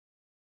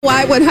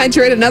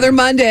Y100, another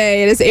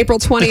Monday. It is April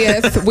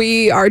 20th.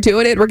 We are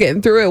doing it. We're getting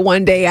through it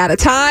one day at a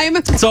time.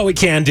 That's all we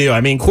can do.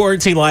 I mean,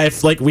 quarantine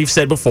life, like we've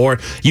said before,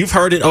 you've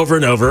heard it over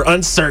and over.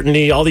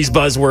 Uncertainty, all these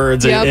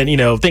buzzwords and you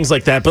know, things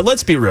like that. But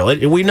let's be real.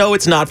 We know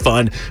it's not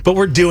fun, but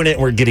we're doing it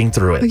and we're getting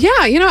through it.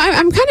 Yeah, you know,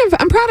 I'm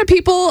proud of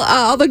people,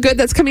 all the good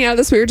that's coming out of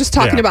this. We were just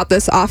talking about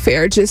this off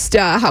air, just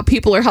how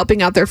people are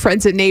helping out their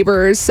friends and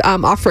neighbors,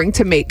 offering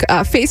to make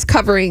face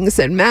coverings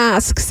and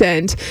masks.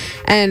 And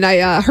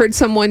I heard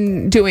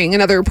someone doing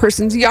another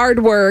person's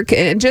yard work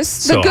and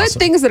just the good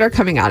things that are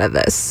coming out of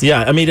this.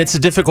 Yeah, I mean, it's a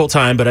difficult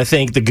time, but I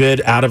think the good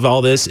out of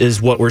all this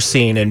is what we're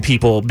seeing and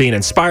people being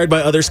inspired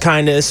by others'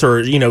 kindness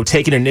or, you know,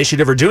 taking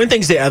initiative or doing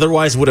things they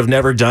otherwise would have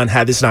never done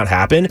had this not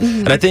happened.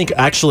 Mm-hmm. And I think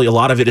actually a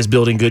lot of it is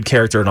building good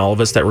character in all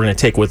of us that we're going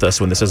to take with us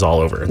when this is all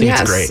over. I think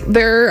it's great.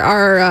 There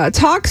are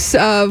talks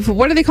of,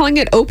 what are they calling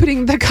it?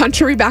 Opening the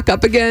country back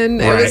up again.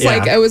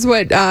 Right, it was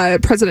what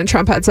President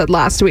Trump had said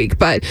last week,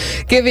 but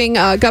giving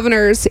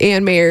governors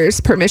and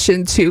mayors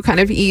permission to kind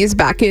of ease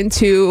back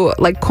into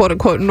like quote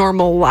unquote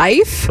normal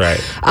life. Right.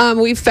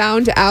 We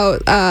found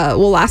out,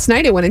 last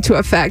night it went into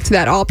effect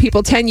that all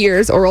people 10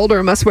 years or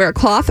older must wear a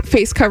cloth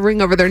face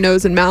covering over their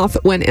nose and mouth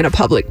when in a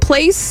public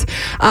place.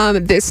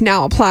 This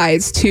now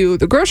applies to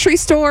the grocery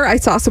store. I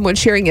saw someone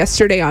sharing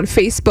yesterday on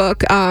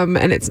Facebook,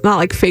 and it's not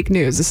like fake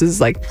news. This is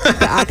like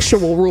the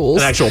actual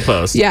rules. An actual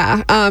post.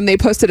 Yeah. They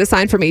posted a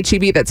sign from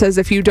HEB that says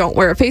if you don't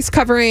wear a face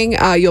covering,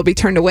 you'll be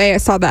turned away. I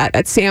saw that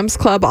at Sam's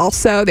Club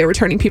also. They were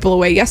turning people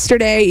away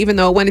yesterday, even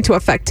though it went into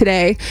effect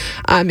today.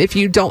 If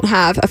you don't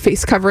have a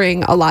face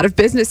covering, a lot of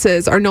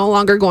businesses are no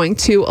longer going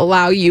to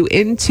allow you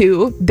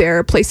into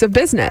their place of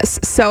business.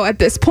 So at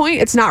this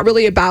point, it's not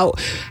really about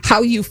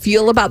how you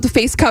feel about the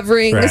face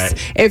coverings,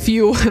 if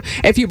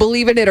you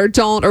believe in it or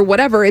don't or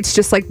whatever. It's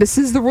just like, this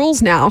is the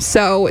rules now.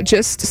 So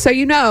just so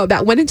you know,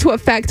 that went into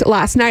effect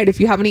last night. If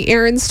you have any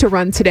errands to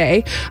run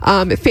today,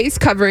 face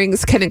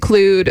coverings can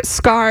include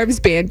scarves,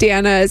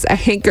 bandanas, a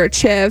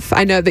handkerchief.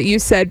 I know that you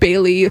said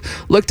Bailey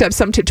looked up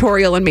some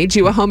tutorial and made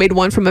you a homemade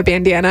one from a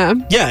bandana.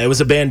 Yeah, it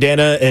was a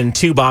bandana and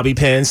 2 bobby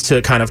pins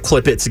to kind of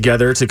clip it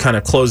together to kind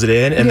of close it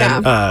in. And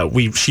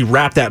then she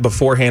wrapped that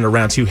beforehand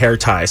around 2 hair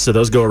ties. So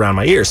those go around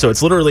my ears. So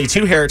it's literally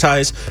 2 hair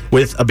ties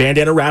with a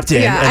bandana wrapped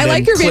in. Yeah, and I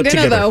like your bandana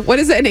together. though. What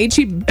is it? An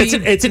HEB?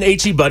 It's an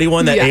HE Buddy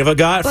one that Ava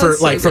got for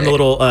from the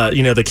little,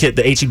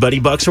 the HE Buddy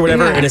bucks or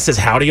whatever. And it says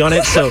howdy on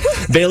it. So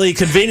Bailey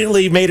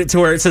conveniently made it to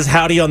where it says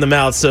howdy on the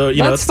mouth. So,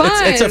 you know, it's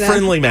a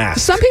friendly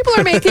mask. Some people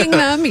are making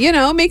them,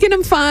 making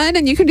them fun,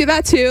 and you can do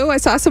that too. I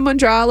saw someone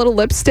draw a little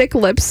lipstick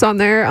lips on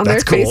their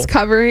face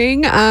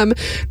covering.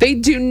 They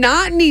do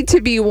not need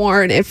to be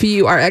worn if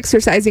you are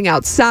exercising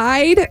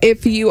outside,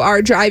 if you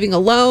are driving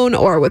alone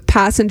or with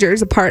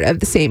passengers a part of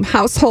the same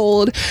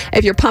household,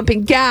 if you're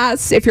pumping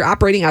gas, if you're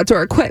operating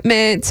outdoor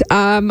equipment,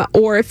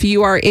 or if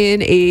you are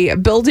in a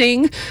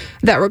building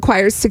that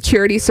requires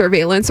security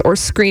surveillance or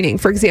screening.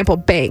 For example,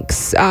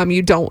 banks.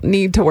 You don't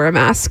need to wear a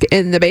mask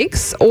in the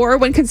banks or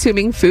when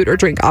consuming food or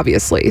drink,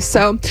 obviously.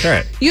 So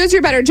use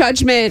your better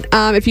judgment.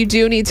 If you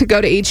do need to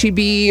go to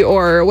HEB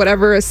or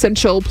whatever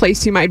essential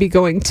place you might be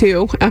going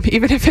to,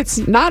 even if it's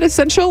not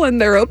essential and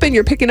they're open,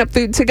 you're picking up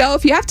food to go.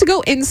 If you have to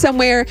go in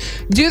somewhere,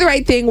 do the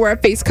right thing, wear a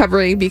face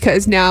covering,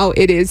 because now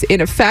it is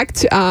in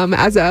effect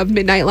as of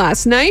midnight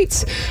last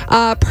night,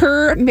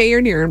 per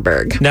Mayor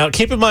Nierenberg. Now,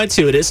 keep in mind,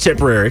 too, it is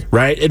temporary,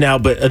 right?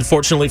 But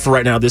unfortunately for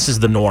right now, this is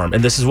the norm,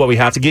 and this is what we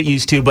have to get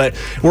used to. But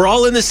we're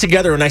all in this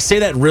together, and I say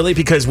that really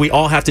because we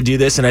all have to do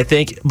this. And I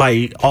think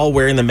by all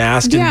wearing the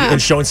mask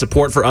and showing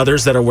support for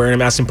others that are wearing a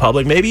mask in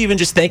public, maybe even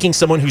just thanking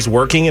someone who's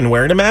working and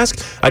wearing a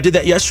mask. I did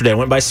that yesterday. I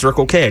went by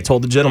Circle K. I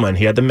told the gentleman,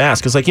 he had the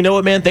mask. I was like, you know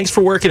what, man? Thanks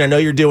for working. I know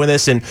you're doing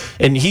this. And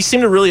he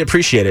seemed to really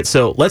appreciate it.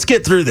 So let's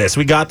get through this.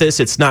 We got this.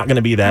 It's not going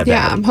to be that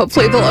bad. Yeah,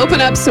 hopefully they'll open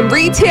up some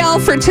retail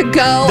for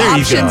to-go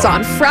options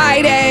on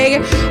Friday,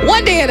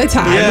 one day at a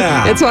time.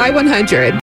 Yeah. It's Y100.